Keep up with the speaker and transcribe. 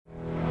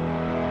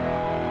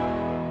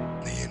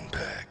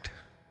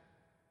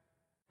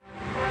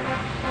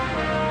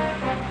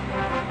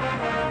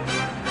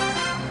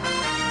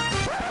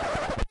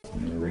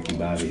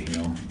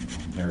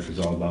Park is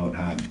all about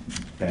hot,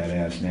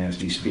 badass,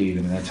 nasty speed.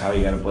 I mean, that's how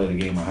you got to play the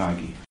game of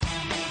hockey.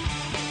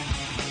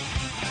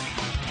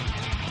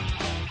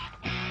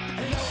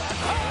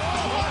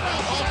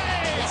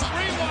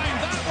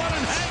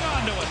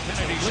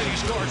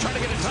 Score, trying to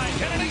get it tied.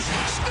 Kennedy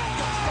scores!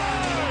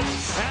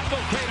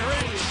 Abdelkader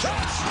in,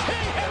 shoots! He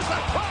hits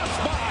the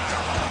crossbar!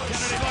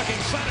 Kennedy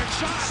looking center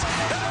shot,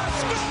 and a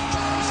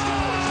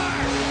score!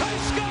 They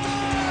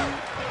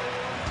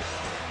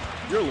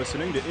score! You're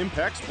listening to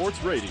Impact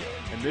Sports Radio,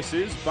 and this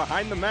is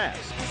Behind the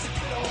Mask.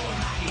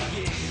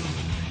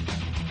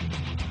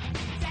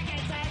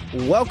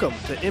 Welcome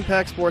to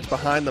Impact Sports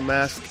Behind the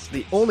Mask,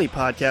 the only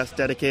podcast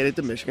dedicated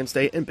to Michigan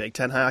State and Big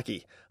Ten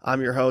hockey. I'm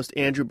your host,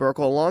 Andrew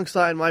Burkle,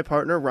 alongside my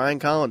partner, Ryan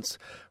Collins.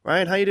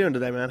 Ryan, how you doing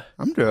today, man?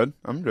 I'm good.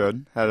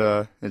 Had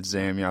a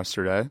exam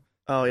yesterday.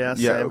 Oh, yeah,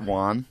 same. Yeah,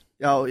 one.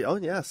 Oh,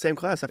 yeah, same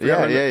class. I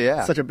forgot.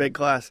 Yeah. Such a big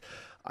class.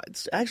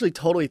 It's actually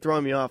totally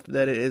throwing me off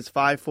that it is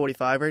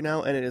 5:45 right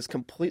now, and it is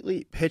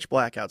completely pitch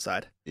black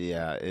outside.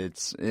 Yeah,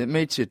 it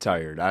makes you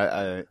tired.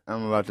 I'm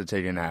about to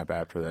take a nap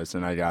after this,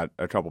 and I got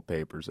a couple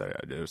papers that I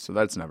got to do, so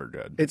that's never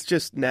good. It's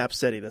just nap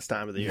city this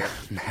time of the year.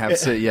 Nap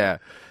city, yeah.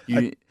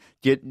 You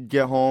get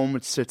home,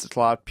 it's 6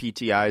 o'clock,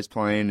 PTI's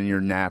playing, and you're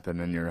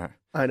napping, and you're...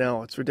 I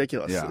know, it's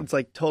ridiculous. Yeah. It's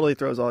like totally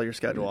throws all your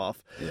schedule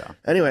off. Yeah.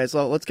 Anyway,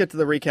 so let's get to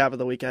the recap of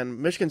the weekend.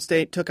 Michigan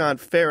State took on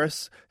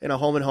Ferris in a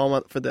home and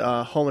home for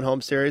the home and home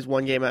series.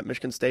 One game at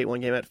Michigan State, one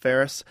game at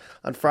Ferris.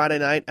 On Friday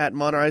night at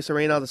Monter Ice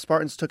Arena, the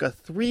Spartans took a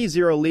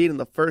 3-0 lead in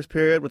the first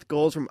period with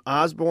goals from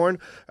Osborne,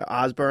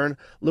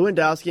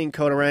 Lewandowski, and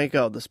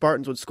Kodorenko. The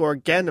Spartans would score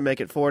again to make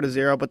it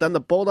 4-0, but then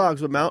the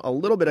Bulldogs would mount a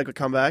little bit of a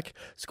comeback,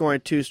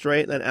 scoring 2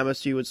 straight, and then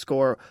MSU would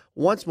score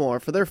once more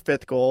for their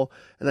 5th goal,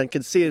 and then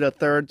conceded a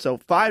third, so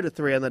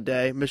 5-3 on the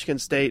day. Michigan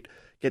State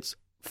gets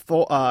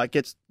a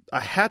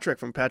hat trick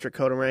from Patrick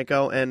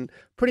Kodorenko, and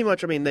pretty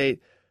much, I mean, they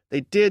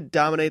did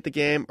dominate the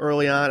game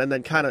early on, and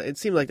then it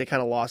seemed like they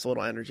kind of lost a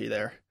little energy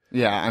there.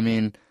 Yeah, I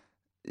mean,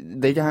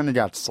 they kind of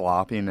got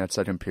sloppy in that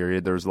second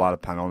period. There was a lot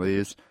of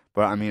penalties.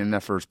 But, I mean, in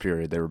that first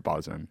period, they were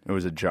buzzing. It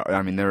was a joke.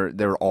 I mean,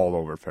 they were all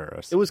over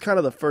Ferris. It was kind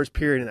of the first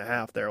period and a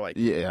half there. Like,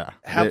 yeah.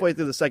 Halfway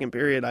through the second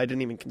period, I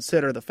didn't even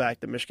consider the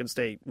fact that Michigan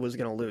State was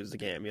going to lose the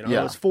game. You know,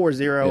 yeah. It was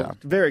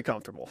 4-0, very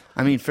comfortable.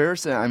 I mean,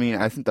 Ferris, I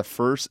think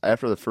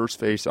after the first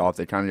face-off,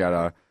 they kind of got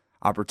a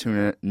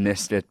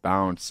opportunistic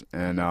bounce,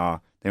 and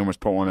they almost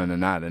put one in the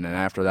net. And then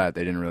after that,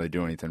 they didn't really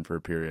do anything for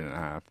a period and a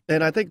half.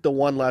 And I think the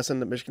one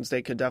lesson that Michigan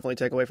State could definitely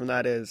take away from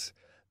that is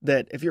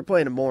that if you're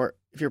playing a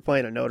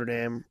Notre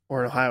Dame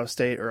or an Ohio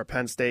State or a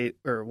Penn State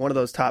or one of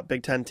those top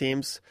Big Ten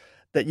teams,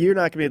 that you're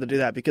not going to be able to do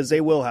that because they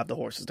will have the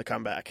horses to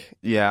come back.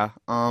 Yeah.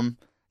 I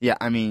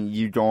mean,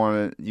 you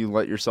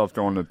let yourself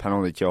go on the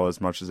penalty kill as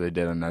much as they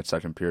did in that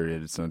second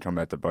period. It's going to come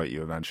back to bite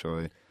you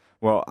eventually.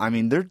 Well, I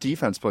mean, their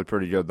defense played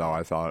pretty good, though,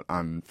 I thought,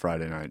 on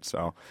Friday night.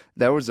 So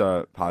that was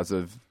a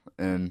positive.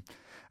 And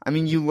I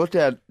mean, you looked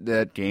at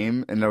that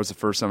game, and that was the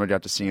first time I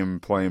got to see them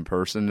play in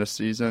person this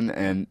season,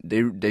 and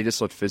they just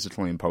looked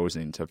physically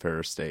imposing to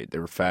Ferris State. They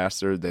were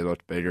faster, they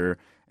looked bigger,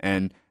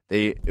 and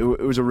it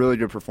was a really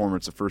good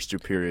performance the first 2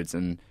 periods.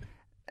 And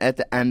at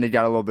the end, they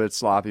got a little bit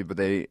sloppy, but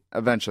they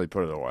eventually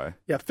put it away.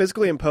 Yeah,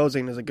 physically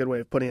imposing is a good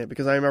way of putting it,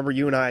 because I remember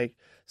you and I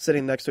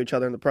sitting next to each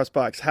other in the press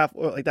box,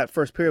 like that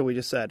first period we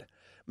just said,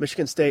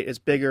 Michigan State is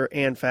bigger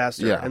and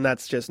faster, and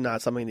that's just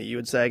not something that you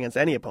would say against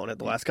any opponent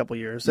the last couple of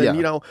years. And,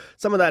 you know,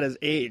 some of that is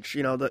age.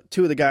 You know, the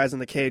 2 of the guys in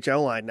the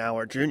KHL line now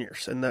are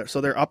juniors, and so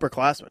they're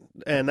upperclassmen,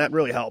 and that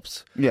really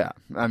helps. Yeah.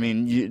 I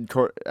mean,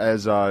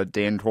 as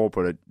Dan Cole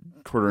put it,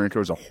 Kodorenko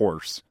is a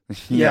horse.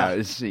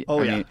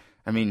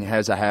 I mean,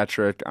 has a hat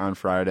trick on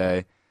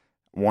Friday,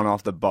 one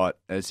off the butt,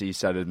 as he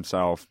said it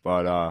himself.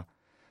 But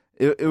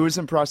it was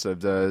impressive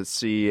to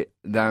see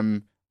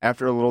them,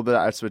 after a little bit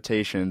of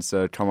expectations,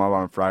 to come up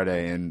on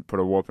Friday and put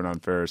a whooping on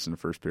Ferris in the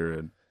first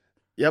period.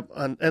 Yep,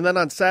 and then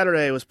on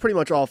Saturday, it was pretty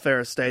much all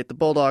Ferris State. The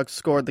Bulldogs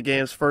scored the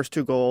game's first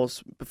 2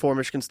 goals before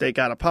Michigan State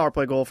got a power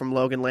play goal from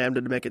Logan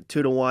Lambda to make it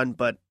 2-1,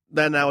 but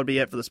then that would be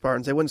it for the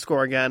Spartans. They wouldn't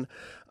score again.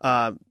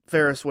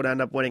 Ferris would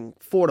end up winning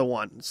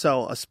 4-1.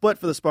 So a split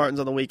for the Spartans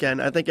on the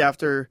weekend. I think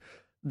after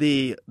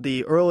the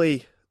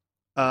early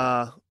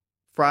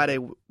Friday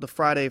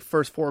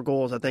first 4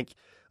 goals, I think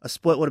a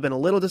split would have been a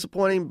little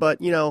disappointing, but,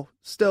 you know,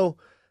 still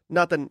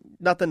nothing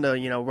to,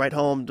 you know, write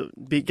home to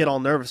get all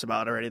nervous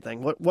about or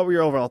anything. What were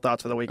your overall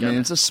thoughts for the weekend? I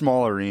mean, it's a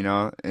small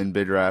arena in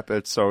Big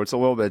Rapids, so it's a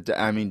little bit,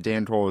 I mean,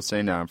 Dan Cole was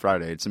saying that on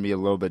Friday. It's going to be a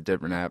little bit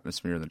different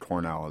atmosphere than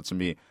Cornell. It's going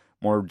to be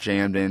more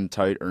jammed in,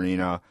 tight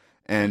arena.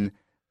 And,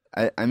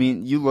 I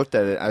mean, you looked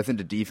at it, I think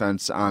the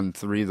defense on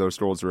 3 of those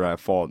goals were at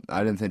fault.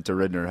 I didn't think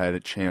DeRidner had a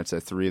chance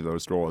at 3 of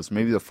those goals.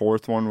 Maybe the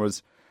 4th one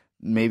was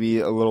maybe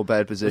a little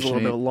bad positioning. A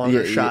little bit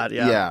longer shot,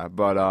 yeah. Yeah,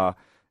 but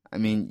I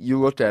mean, you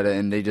looked at it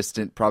and they just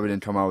probably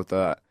didn't come out with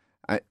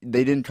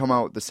they didn't come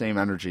out with the same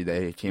energy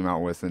they came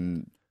out with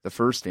in the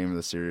first game of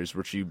the series,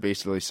 which you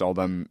basically saw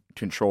them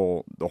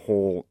control the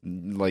whole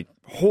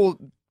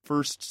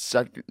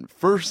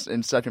first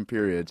and second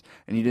periods,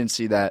 and you didn't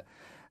see that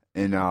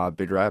in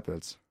Big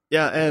Rapids.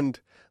 Yeah, and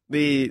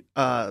the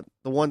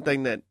one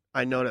thing that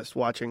I noticed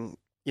watching,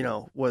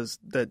 was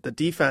the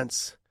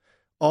defense.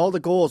 All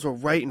the goals were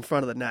right in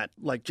front of the net,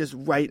 like just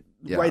right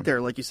there,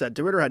 like you said.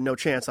 DeRidder had no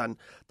chance on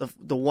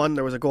the one.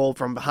 There was a goal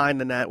from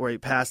behind the net where he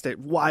passed it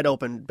wide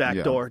open,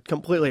 back door,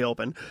 completely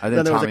open. I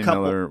think Tommy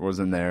Miller was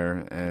in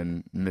there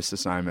and missed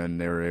assignment.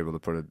 They were able to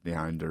put it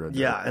behind DeRidder.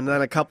 Yeah, and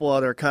then a couple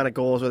other kind of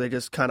goals where they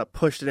just kind of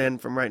pushed it in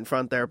from right in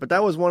front there. But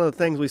that was one of the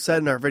things we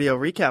said in our video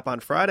recap on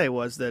Friday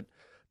was that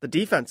the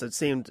defense had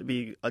seemed to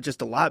be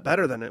just a lot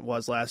better than it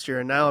was last year.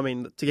 And now, I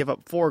mean, to give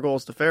up 4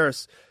 goals to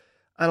Ferris,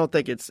 I don't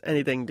think it's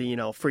anything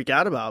to, freak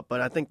out about,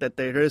 but I think that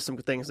there is some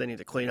things they need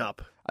to clean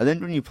up. I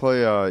think when you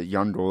play a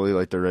young goalie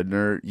like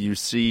DeRidder, you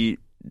see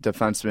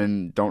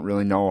defensemen don't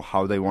really know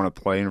how they want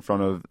to play in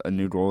front of a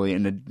new goalie,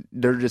 and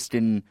they're just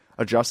getting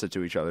adjusted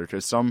to each other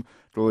because some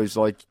goalies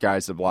like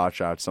guys that block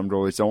shots, some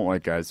goalies don't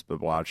like guys that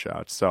block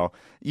shots. So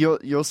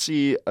you'll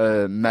see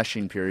a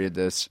meshing period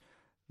this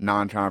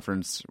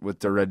non-conference with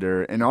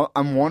DeRidder, and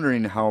I'm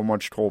wondering how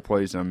much Cole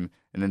plays him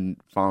in the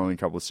following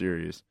couple of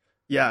series.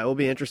 Yeah, it will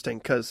be interesting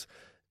because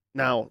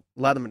now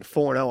Leatherman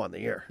 4-0 on the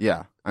year.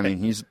 Yeah, I mean,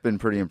 he's been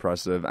pretty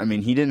impressive. I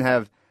mean, he didn't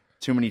have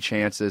too many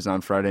chances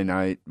on Friday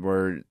night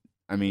where,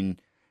 I mean,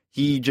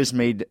 he just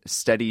made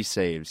steady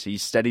saves. He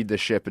steadied the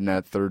ship in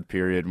that third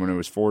period when it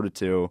was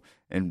 4-2,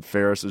 and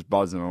Ferris was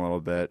buzzing a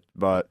little bit.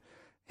 But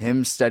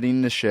him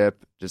steadying the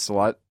ship just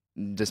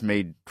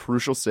made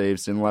crucial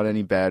saves, didn't let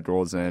any bad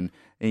goals in.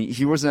 And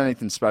he wasn't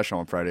anything special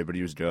on Friday, but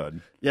he was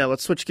good. Yeah,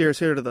 let's switch gears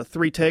here to the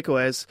 3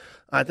 takeaways.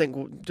 I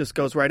think just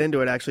goes right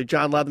into it, actually.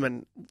 John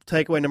Leatherman,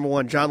 takeaway number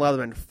 1, John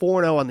Leatherman,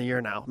 4-0 on the year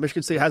now.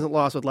 Michigan State hasn't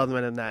lost with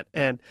Leatherman in that.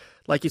 And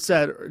like you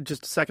said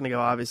just a second ago,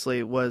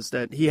 obviously, was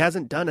that he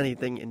hasn't done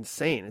anything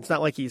insane. It's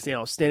not like he's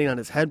standing on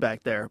his head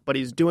back there, but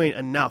he's doing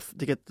enough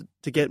to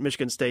get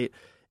Michigan State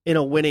in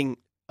a winning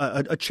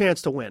a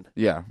chance to win.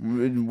 Yeah,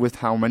 with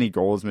how many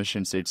goals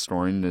Michigan State's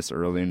scoring this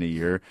early in the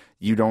year,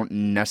 you don't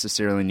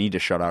necessarily need to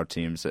shut out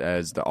teams,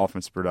 as the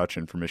offensive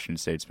production for Michigan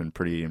State's been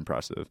pretty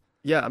impressive.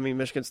 Yeah, I mean,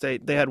 Michigan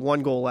State, they had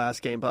 1 goal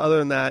last game, but other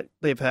than that,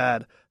 they've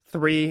had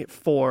 3,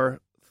 4,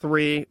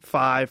 3,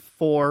 5,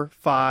 4,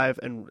 5,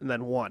 and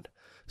then 1.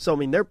 So, I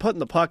mean, they're putting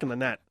the puck in the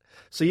net.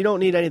 So you don't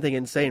need anything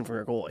insane from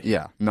your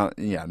goalie.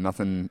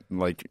 Nothing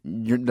like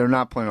they're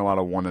not playing a lot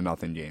of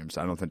 1-0 games.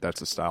 I don't think that's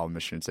the style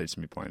Michigan State's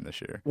gonna be playing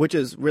this year. Which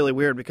is really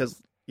weird because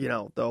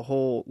the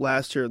whole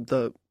last year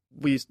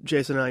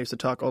Jason and I used to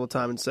talk all the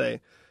time and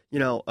say,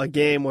 a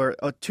game where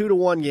a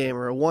 2-1 game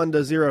or a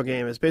 1-0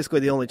 game is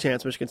basically the only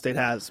chance Michigan State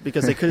has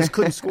because they just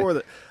couldn't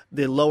score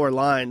the lower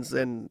lines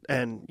and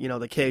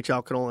the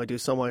KHL could only do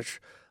so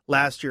much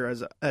last year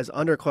as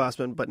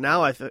underclassmen. But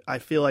now I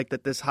feel like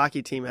that this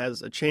hockey team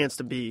has a chance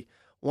to be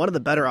one of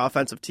the better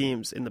offensive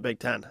teams in the Big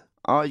Ten.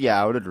 Oh,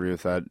 yeah, I would agree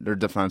with that. Their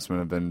defensemen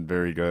have been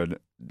very good.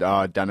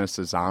 Dennis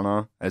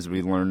Sasana, as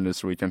we learned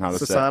this weekend how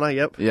to say. Sasana,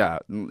 yep. Yeah,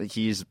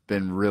 he's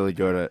been really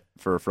good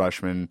for a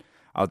freshman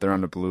out there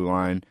on the blue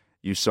line.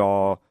 You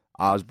saw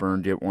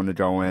Osborne get one to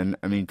go in.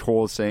 I mean,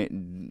 Cole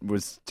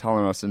was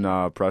telling us in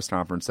a press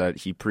conference that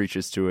he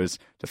preaches to his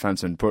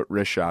defensemen, put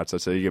wrist shots,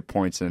 so you get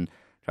points in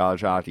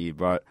college hockey.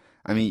 But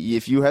I mean,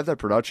 if you have that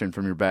production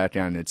from your back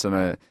end, it's going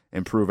to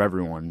improve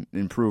everyone,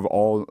 improve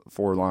all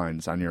 4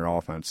 lines on your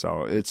offense.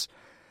 So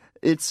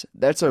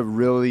that's a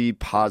really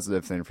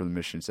positive thing for the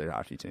Michigan State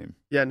hockey team.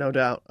 Yeah, no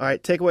doubt. All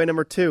right, takeaway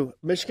number 2.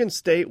 Michigan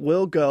State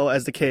will go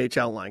as the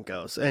KHL line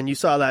goes. And you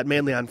saw that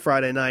mainly on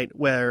Friday night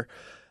where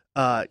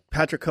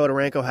Patrick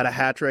Kodorenko had a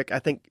hat trick. I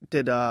think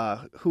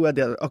who had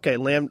the other? Okay,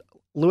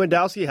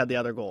 Lewandowski had the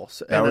other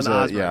goals. That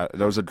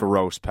was a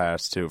gross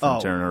pass too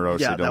from Taryn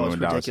Rossi to that was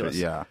Lewandowski. Ridiculous.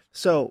 Yeah.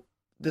 So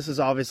this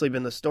has obviously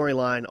been the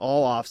storyline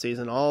all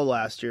offseason, all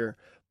last year,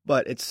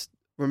 but it's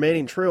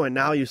remaining true. And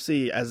now you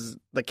see, as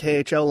the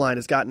KHL line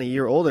has gotten a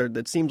year older,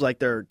 it seems like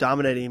they're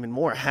dominating even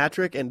more. Hat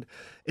trick, and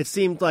it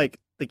seemed like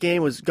the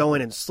game was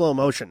going in slow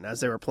motion as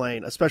they were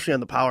playing, especially on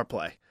the power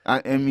play.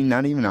 I mean,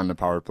 not even on the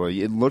power play.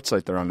 It looks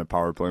like they're on the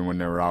power play when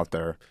they were out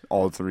there,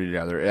 all 3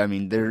 together. I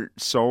mean, they're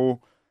so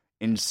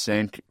in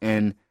sync,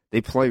 and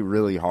they play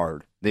really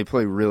hard.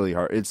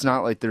 It's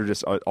not like they're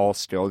just all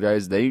skill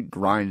guys. They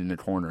grind in the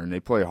corner, and they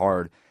play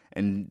hard,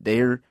 and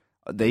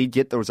they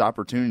get those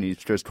opportunities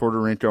because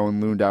Kodorenko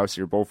and Lewandowski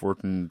are both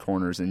working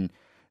corners, and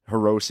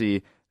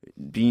Hirose,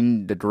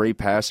 being the great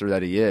passer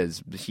that he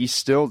is, he's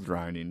still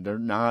grinding. They're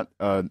not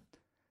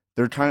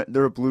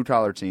they're a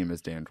blue-collar team,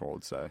 as Dan Cole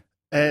would say.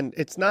 And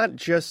it's not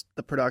just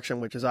the production,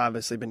 which has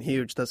obviously been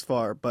huge thus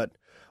far, but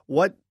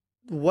what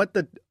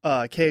the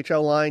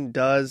KHL line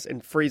does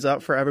and frees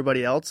up for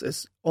everybody else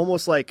is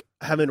almost like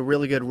having a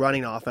really good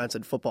running offense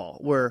in football,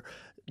 where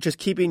just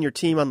keeping your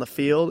team on the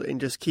field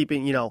and just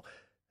keeping,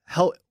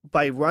 help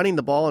by running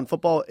the ball in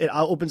football, it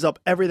opens up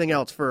everything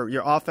else for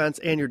your offense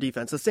and your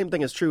defense. The same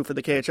thing is true for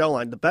the KHL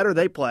line. The better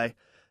they play,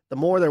 the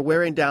more they're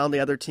wearing down the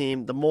other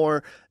team, the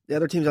more the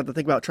other teams have to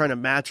think about trying to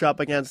match up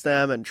against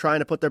them and trying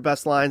to put their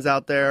best lines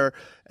out there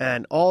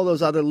and all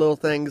those other little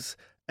things.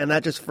 and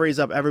that just frees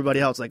up everybody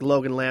else, like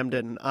Logan Lambden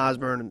and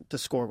Osborne, to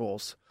score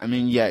goals. I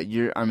mean, yeah,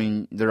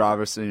 they're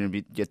obviously going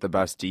to get the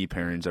best D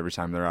pairings every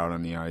time they're out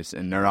on the ice,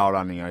 and they're out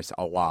on the ice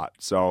a lot.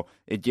 So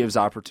it gives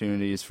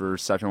opportunities for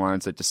second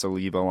lines like the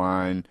Saliba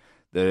line,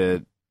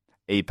 the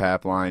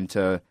APAP line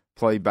to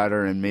play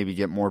better and maybe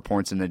get more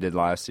points than they did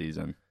last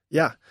season.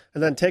 Yeah,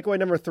 and then takeaway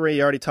number 3,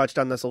 you already touched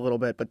on this a little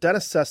bit, but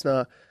Dennis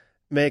Cessna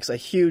makes a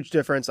huge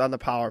difference on the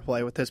power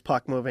play with his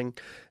puck moving,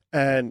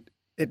 and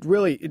it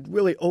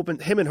really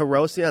opened him and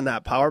Hiroshi on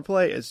that power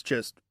play is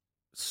just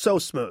so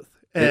smooth.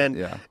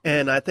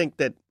 And I think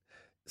that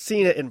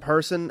seeing it in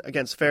person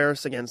against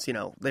Ferris,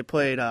 they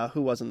played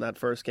who was in that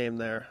first game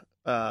there?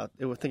 I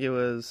think it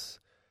was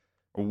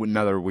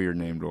another weird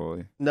named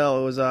goalie.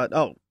 No, it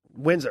was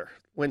Windsor.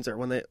 When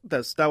that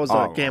was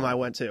the game I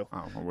went to.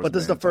 But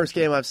this is the first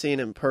game I've seen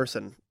in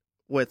person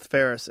with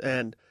Ferris,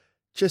 and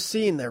just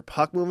seeing their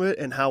puck movement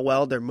and how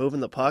well they're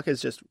moving the puck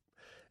is just.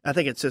 I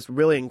think it's just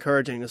really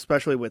encouraging,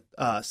 especially with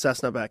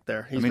Cessna back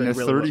there. He's been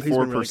really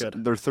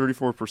good. They're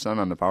 34%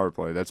 on the power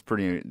play.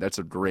 That's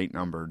a great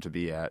number to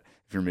be at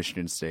if you're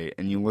Michigan State.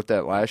 And you looked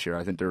at last year,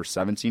 I think they were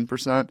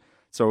 17%.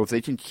 So if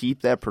they can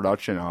keep that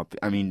production up,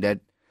 I mean,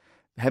 that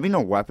having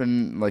a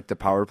weapon like the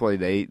power play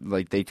they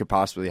could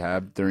possibly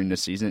have during the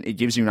season, it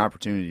gives you an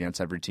opportunity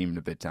against every team in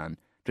the Big Ten.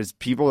 Because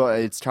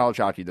it's college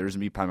hockey, there's going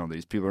to be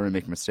penalties. People are going to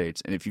make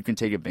mistakes. And if you can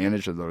take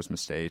advantage of those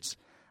mistakes,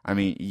 I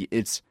mean,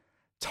 it's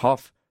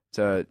tough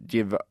to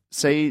give,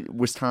 say,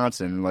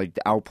 Wisconsin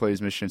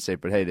outplays Michigan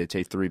State, but hey, they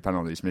take 3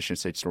 penalties. Michigan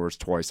State scores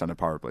twice on a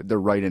power play. They're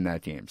right in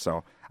that game.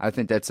 So I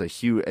think that's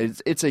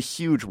it's a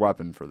huge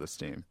weapon for this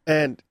team.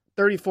 And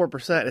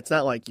 34%, it's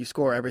not like you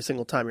score every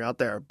single time you're out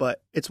there,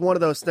 but it's one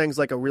of those things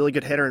like a really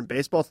good hitter in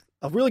baseball.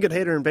 A really good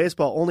hitter in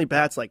baseball only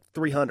bats like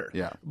 300.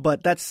 Yeah.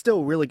 But that's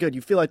still really good.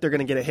 You feel like they're going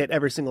to get a hit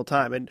every single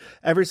time. And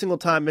every single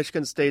time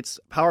Michigan State's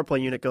power play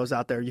unit goes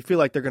out there, you feel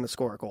like they're going to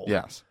score a goal.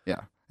 Yes,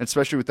 yeah.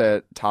 Especially with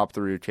that top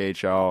 3 of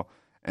KHL.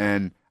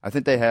 And I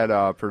think they had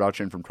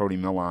production from Cody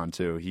Millan,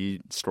 too. He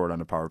scored on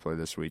the power play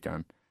this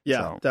weekend.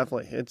 Yeah,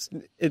 definitely.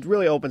 It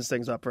really opens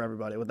things up for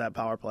everybody with that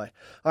power play.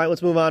 All right,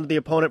 let's move on to the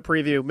opponent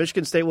preview.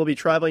 Michigan State will be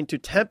traveling to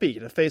Tempe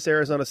to face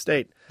Arizona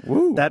State.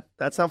 Woo.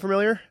 That sound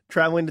familiar?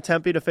 Traveling to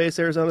Tempe to face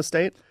Arizona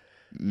State?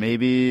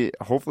 Maybe,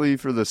 hopefully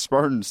for the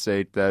Spartan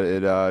State, that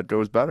it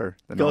goes better.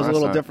 Goes a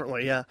little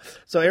differently, yeah.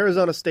 So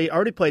Arizona State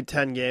already played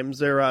 10 games.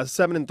 They're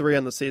 7-3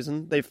 on the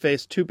season. They've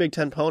faced 2 Big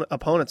Ten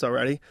opponents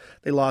already.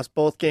 They lost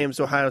both games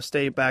to Ohio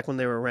State back when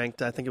they were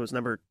ranked, I think it was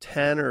number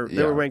 10, or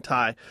they were ranked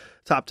high,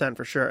 top 10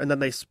 for sure. And then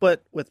they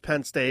split with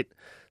Penn State.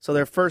 So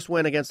their first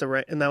win and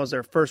that was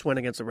their first win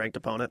against a ranked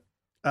opponent.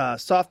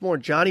 Sophomore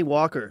Johnny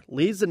Walker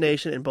leads the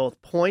nation in both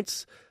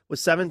points with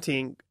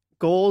 17,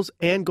 goals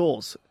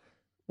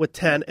with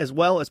 10, as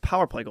well as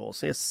power play goals.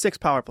 He has 6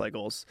 power play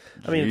goals.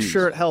 I mean,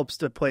 sure, it helps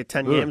to play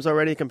 10 games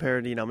already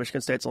compared to,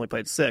 Michigan State's only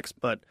played 6,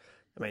 but,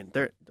 I mean,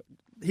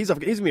 he's going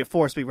to be a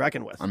force to be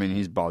reckoned with. I mean,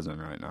 he's buzzing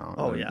right now.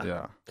 Oh,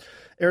 yeah.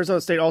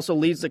 Arizona State also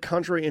leads the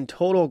country in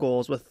total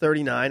goals with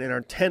 39 and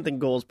are 10th in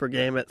goals per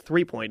game at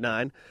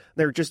 3.9.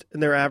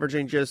 They're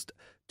averaging just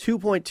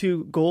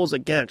 2.2 goals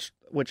against,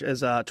 which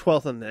is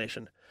 12th in the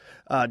nation.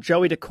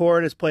 Joey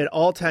DeCord has played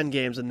all 10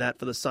 games in net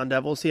for the Sun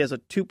Devils. He has a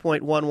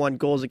 2.11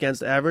 goals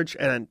against average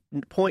and a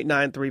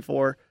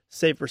 .934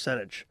 save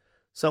percentage.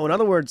 So, in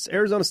other words,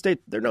 Arizona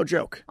State, they're no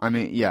joke. I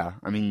mean, yeah.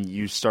 I mean,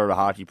 you started a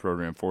hockey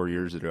program 4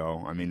 years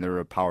ago. I mean, they're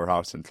a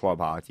powerhouse in club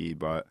hockey,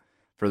 but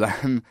for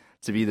them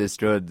to be this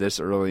good this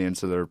early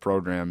into their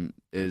program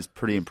is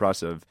pretty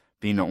impressive,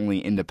 being the only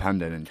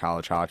independent in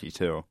college hockey,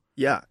 too.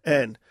 Yeah,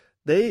 and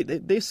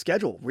they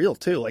schedule real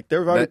too. Like this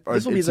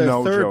will be their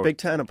third joke. Big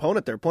Ten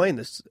opponent they're playing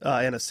this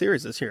in a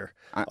series this year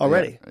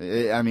already.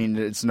 Yeah. I mean,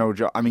 it's no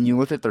joke. I mean, you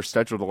look at their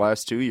schedule the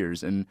last 2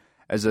 years, and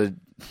as a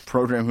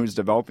program who's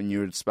developing, you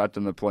would expect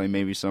them to play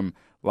maybe some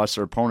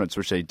lesser opponents,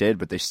 which they did,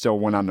 but they still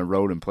went on the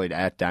road and played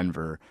at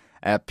Denver,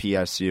 at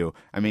PSU.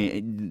 I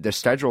mean, the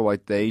schedule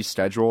they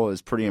schedule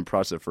is pretty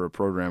impressive for a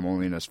program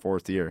only in its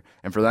 4th year,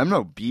 and for them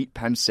to beat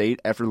Penn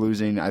State after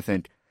losing, I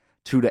think,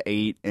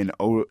 2-8 and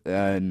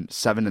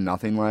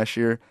 7-0 last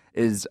year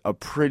is a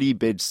pretty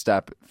big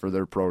step for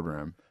their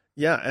program.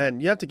 Yeah,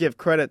 and you have to give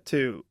credit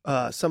to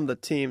some of the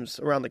teams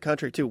around the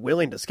country too,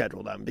 willing to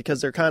schedule them,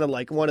 because they're kind of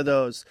like one of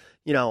those,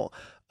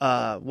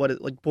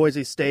 like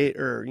Boise State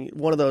or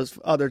one of those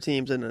other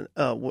teams in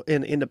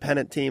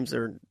independent teams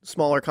or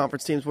smaller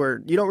conference teams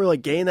where you don't really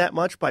gain that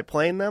much by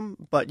playing them,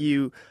 but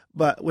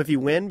if you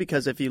win,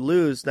 because if you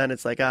lose, then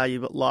it's like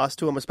you lost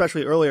to them,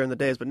 especially earlier in the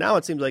days. But now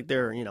it seems like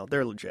they're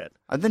legit.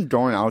 I think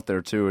going out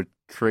there too, it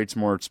creates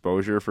more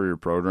exposure for your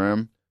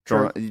program.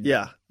 True.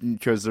 Yeah.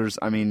 Because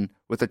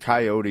with the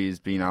Coyotes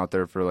being out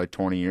there for like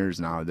 20 years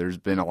now, there's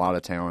been a lot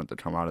of talent to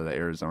come out of the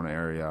Arizona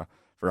area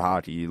for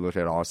hockey. You look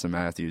at Austin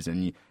Matthews,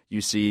 and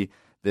you see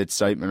the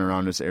excitement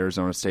around this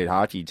Arizona State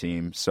hockey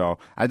team. So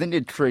I think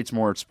it creates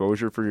more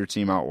exposure for your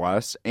team out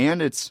west.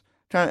 And it's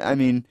kind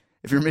of,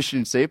 if you're a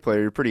Michigan State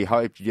player, you're pretty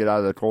hyped to get out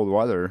of the cold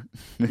weather.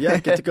 Yeah,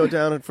 get to go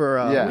down for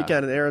a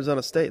weekend in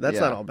Arizona State. That's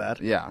not all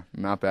bad. Yeah,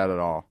 not bad at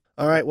all.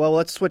 All right, well,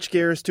 let's switch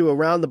gears to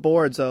around the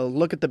board. So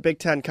look at the Big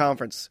Ten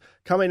Conference.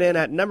 Coming in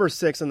at number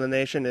 6 in the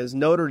nation is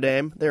Notre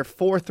Dame. They're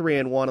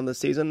 4-3-1 on the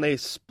season. They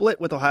split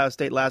with Ohio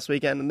State last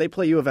weekend, and they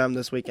play U of M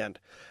this weekend.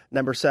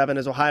 Number 7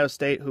 is Ohio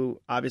State,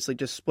 who obviously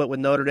just split with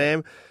Notre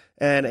Dame,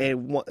 and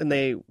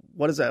they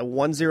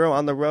 1-0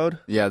 on the road?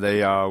 Yeah,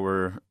 they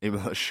were able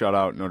to shut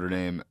out Notre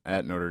Dame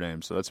at Notre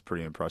Dame, so that's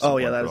pretty impressive. Oh,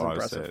 yeah, that for is Ohio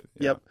impressive. State.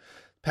 Yeah. Yep.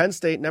 Penn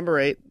State, number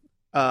 8.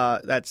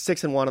 That's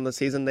 6-1 on the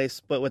season. They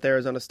split with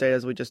Arizona State,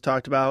 as we just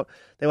talked about.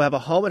 They will have a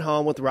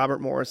home-and-home with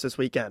Robert Morris this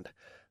weekend.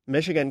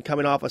 Michigan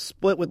coming off a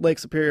split with Lake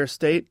Superior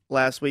State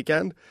last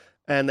weekend,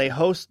 and they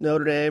host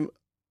Notre Dame.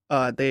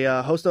 They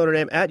host Notre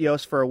Dame at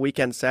Yost for a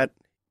weekend set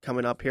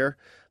coming up here.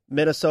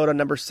 Minnesota,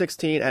 number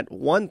 16 at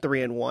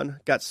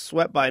 1-3-1, got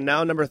swept by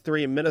now number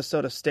 3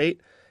 Minnesota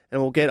State,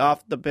 and we'll get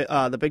off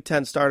the Big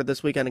Ten started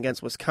this weekend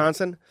against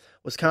Wisconsin.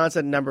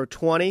 Wisconsin, number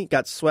 20,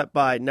 got swept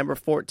by number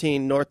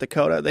 14 North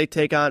Dakota. They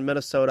take on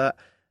Minnesota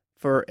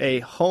for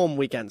a home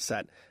weekend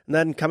set. And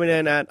then coming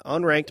in at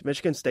unranked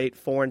Michigan State,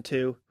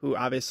 4-2, who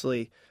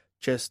obviously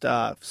just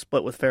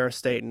split with Ferris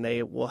State, and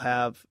they will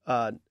have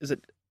is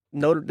it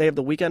Notre? They have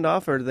the weekend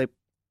off, or do they?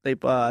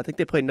 I think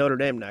they play Notre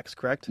Dame next,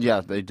 correct?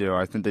 Yeah, they do.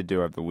 I think they do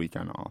have the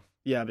weekend off.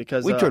 Yeah,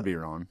 because We could be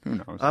wrong. Who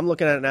knows? I'm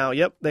looking at it now.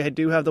 Yep, they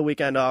do have the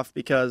weekend off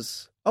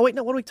because. Oh wait,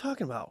 no. What are we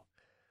talking about?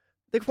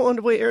 They wanted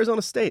to play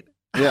Arizona State.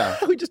 Yeah.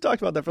 We just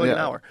talked about that for like an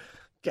hour.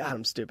 God,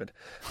 I'm stupid.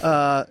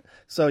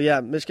 So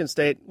yeah, Michigan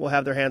State will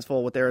have their hands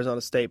full with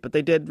Arizona State, but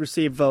they did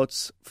receive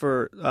votes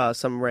for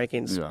some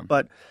rankings. Yeah.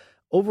 But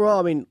overall,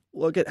 I mean,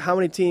 look at how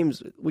many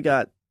teams we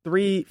got.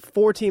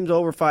 4 teams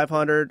over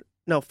 500.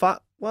 No, 5.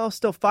 Well,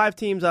 still 5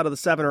 teams out of the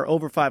 7 are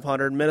over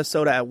 500.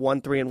 Minnesota at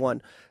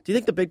 1-3-1. Do you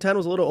think the Big Ten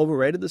was a little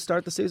overrated to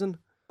start the season?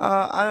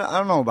 I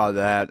don't know about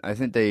that. I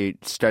think they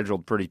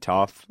scheduled pretty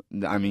tough.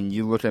 I mean,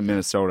 you look at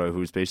Minnesota,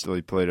 who's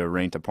basically played a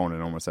ranked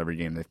opponent almost every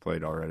game they've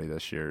played already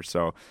this year.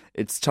 So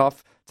it's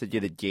tough to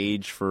get a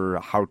gauge for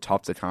how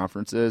tough the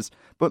conference is.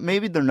 But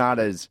maybe they're not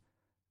as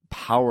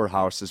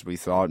powerhouse as we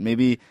thought.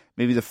 Maybe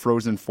the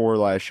Frozen Four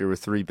last year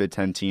with 3 Big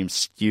Ten teams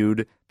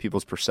skewed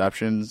people's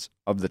perceptions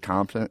of the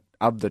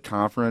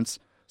conference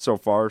so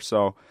far.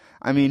 So,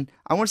 I mean,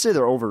 I wouldn't say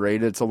they're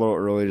overrated. It's a little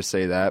early to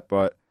say that,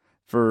 but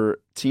for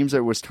teams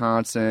like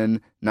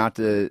Wisconsin not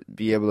to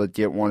be able to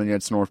get one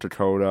against North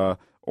Dakota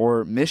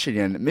or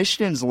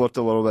Michigan's looked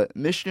a little bit.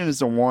 Michigan is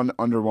the one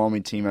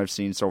underwhelming team I've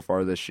seen so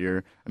far this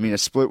year. I mean, a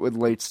split with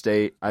Lake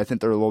State. I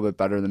think they're a little bit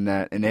better than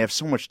that, and they have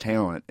so much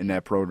talent in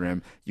that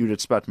program. You'd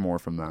expect more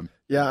from them.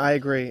 Yeah, I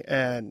agree.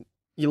 And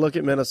you look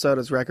at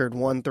Minnesota's record,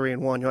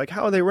 1-3-1. You're like,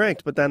 how are they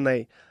ranked? But then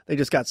they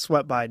just got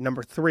swept by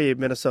number 3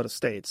 Minnesota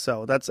State.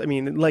 So that's, I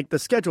mean, like the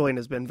scheduling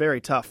has been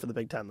very tough for the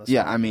Big Ten this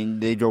year. I mean,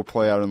 they go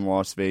play out in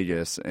Las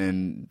Vegas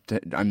and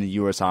on the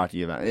U.S.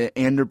 hockey event,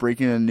 and they're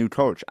breaking in a new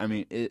coach. I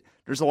mean,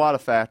 there's a lot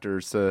of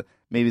factors to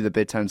maybe the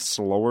Big Ten's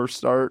slower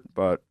start,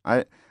 but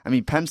I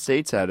mean, Penn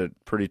State's had a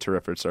pretty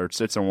terrific start,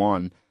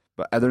 6-1.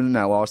 But other than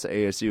that loss to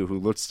ASU, who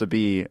looks to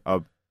be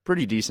a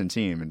pretty decent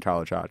team in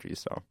college hockey.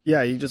 So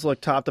yeah, you just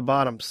look top to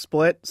bottom,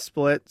 split,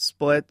 swept.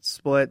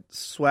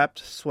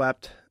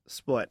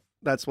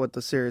 That's what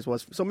the series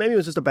was. So maybe it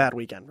was just a bad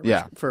weekend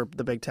for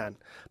the Big Ten.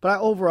 But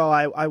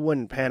overall, I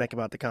wouldn't panic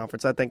about the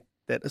conference. I think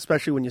that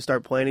especially when you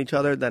start playing each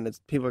other, then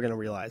people are going to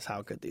realize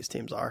how good these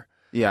teams are.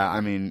 Yeah,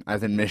 I mean, I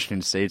think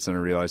Michigan State's going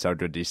to realize how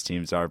good these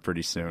teams are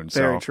pretty soon.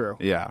 Very true.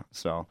 Yeah,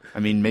 so I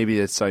mean, maybe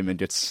the excitement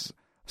gets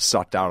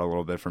sucked out a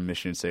little bit from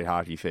Michigan State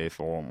hockey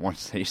faithful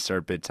once they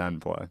start Big Ten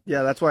play.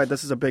 Yeah, that's why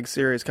this is a big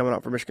series coming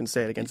up for Michigan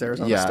State against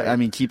Arizona State. Yeah, I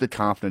mean, keep the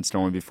confidence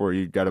going before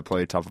you got to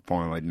play a tough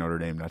opponent like Notre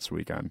Dame next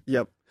weekend.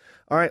 Yep.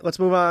 All right, let's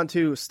move on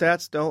to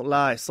Stats Don't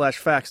Lie /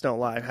 Facts Don't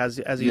Lie, as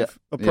you've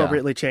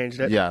appropriately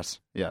changed it. Yes,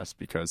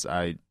 because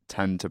I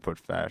tend to put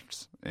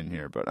facts in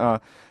here. But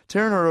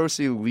Taryn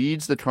Orosi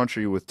leads the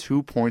country with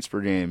 2 points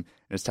per game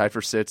and is tied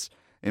for sixth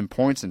in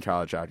points in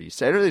college hockey.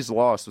 Saturday's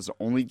loss was the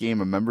only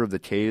game a member of the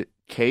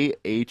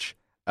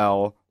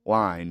KHL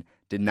line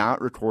did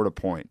not record a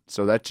point.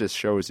 So that just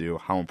shows you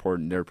how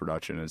important their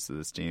production is to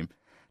this team.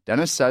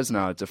 Dennis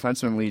Cessna,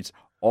 defenseman, leads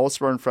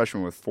all-Spartan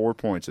freshman with 4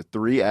 points, with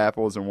 3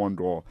 apples and 1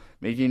 goal,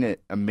 making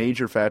it a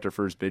major factor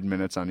for his big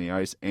minutes on the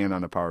ice and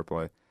on the power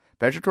play.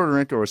 Patrick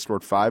Todorenko has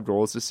scored 5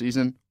 goals this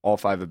season. All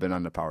 5 have been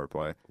on the power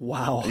play.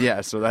 Wow.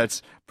 Yeah, so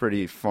that's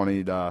pretty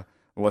funny to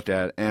look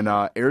at. And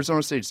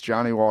Arizona State's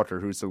Johnny Walker,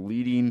 who's the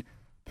leading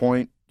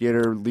point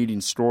getter,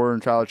 leading scorer in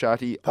college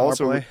hockey,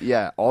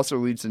 also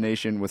leads the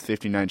nation with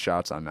 59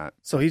 shots on net.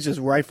 So he's just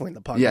rifling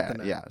the puck.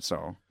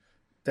 So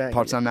dang,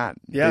 putts on that.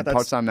 Yeah, big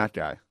putts on that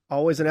guy.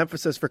 Always an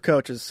emphasis for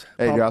coaches.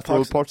 Hey, you got to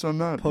throw putts on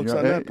that. Pokes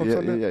on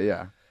that.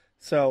 Yeah.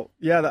 So,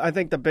 I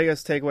think the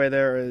biggest takeaway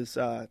there is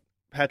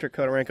Patrick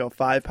Kodorenko,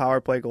 5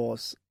 power play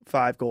goals,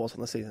 5 goals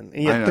in the season.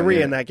 He had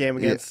 3 in that game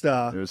against.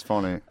 It was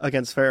funny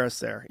against Ferris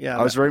there. Yeah,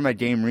 I was reading my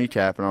game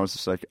recap and I was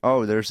just like,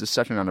 oh, there's this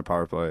second on the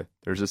power play.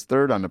 There's this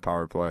third on the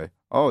power play.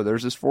 Oh,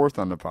 there's this fourth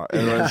on the power.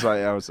 And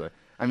I was like,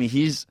 I mean,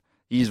 he's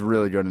he's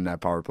really good in that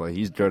power play.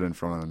 He's good in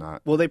front of the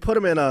net. Well, they put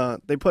him in a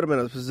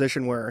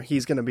position where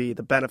he's going to be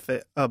the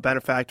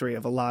benefactory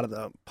of a lot of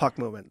the puck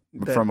movement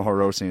From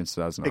Hirose and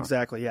Stezna.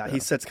 Exactly. Yeah, he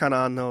sits kind of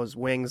on those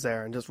wings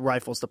there and just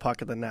rifles the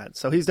puck at the net.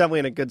 So he's definitely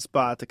in a good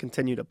spot to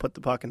continue to put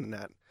the puck in the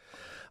net.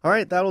 All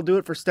right, that'll do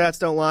it for Stats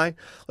Don't Lie.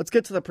 Let's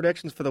get to the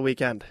predictions for the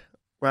weekend.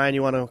 Ryan,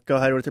 you want to go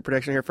ahead with your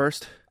prediction here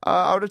first?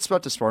 I would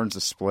expect the Spartans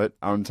to split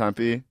out in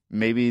Tempe.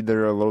 Maybe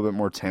they're a little bit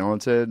more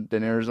talented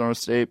than Arizona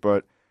State,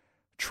 but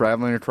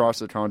traveling across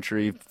the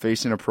country,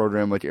 facing a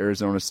program like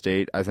Arizona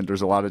State, I think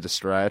there's a lot of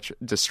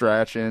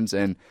distractions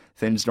and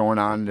things going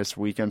on this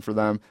weekend for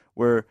them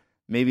where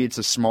maybe it's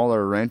a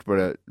smaller rink but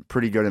a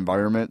pretty good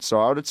environment. So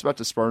I would expect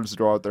the Spartans to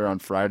go out there on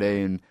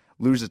Friday and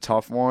lose a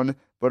tough one.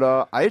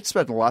 But I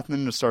expect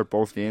Lethman to start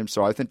both games,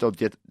 so I think they'll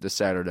get the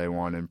Saturday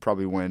one and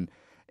probably win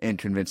in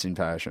convincing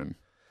fashion.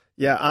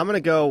 Yeah, I'm going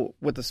to go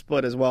with the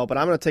split as well, but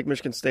I'm going to take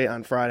Michigan State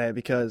on Friday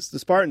because the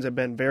Spartans have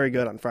been very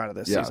good on Friday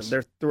this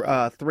season. They're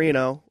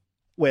 3-0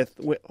 with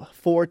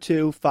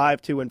 4-2,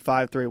 5-2, and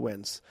 5-3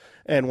 wins.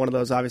 And one of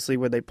those, obviously,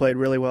 where they played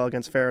really well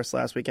against Ferris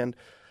last weekend.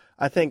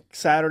 I think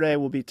Saturday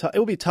will be tough. It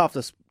will be tough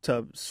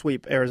to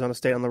sweep Arizona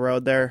State on the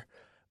road there,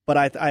 but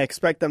I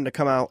expect them to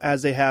come out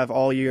as they have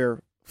all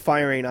year,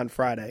 firing on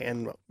Friday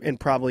and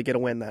probably get a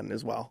win then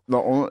as well.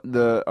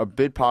 A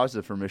big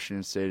positive for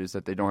Michigan State is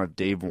that they don't have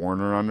Dave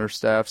Warner on their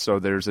staff, so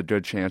there's a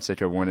good chance they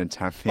could win in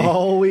Tempe.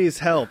 Always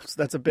helps.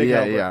 That's a big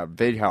help. Yeah,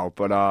 big help.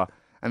 But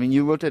I mean,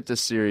 you looked at this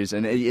series,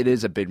 and it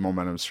is a big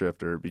momentum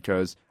shifter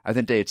because I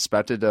think they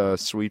expected to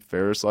sweep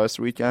Ferris last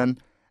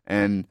weekend,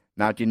 and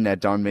not getting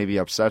that done maybe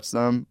upsets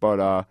them. But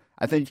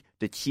I think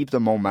to keep the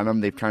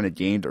momentum they've kind of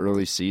gained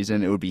early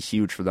season, it would be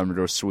huge for them to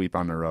go sweep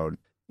on the road.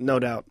 No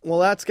doubt. Well,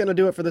 that's going to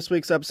do it for this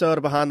week's episode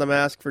of Behind the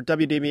Mask. For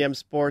WDBM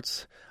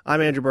Sports,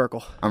 I'm Andrew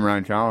Burkle. I'm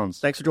Ryan Collins.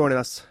 Thanks for joining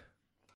us.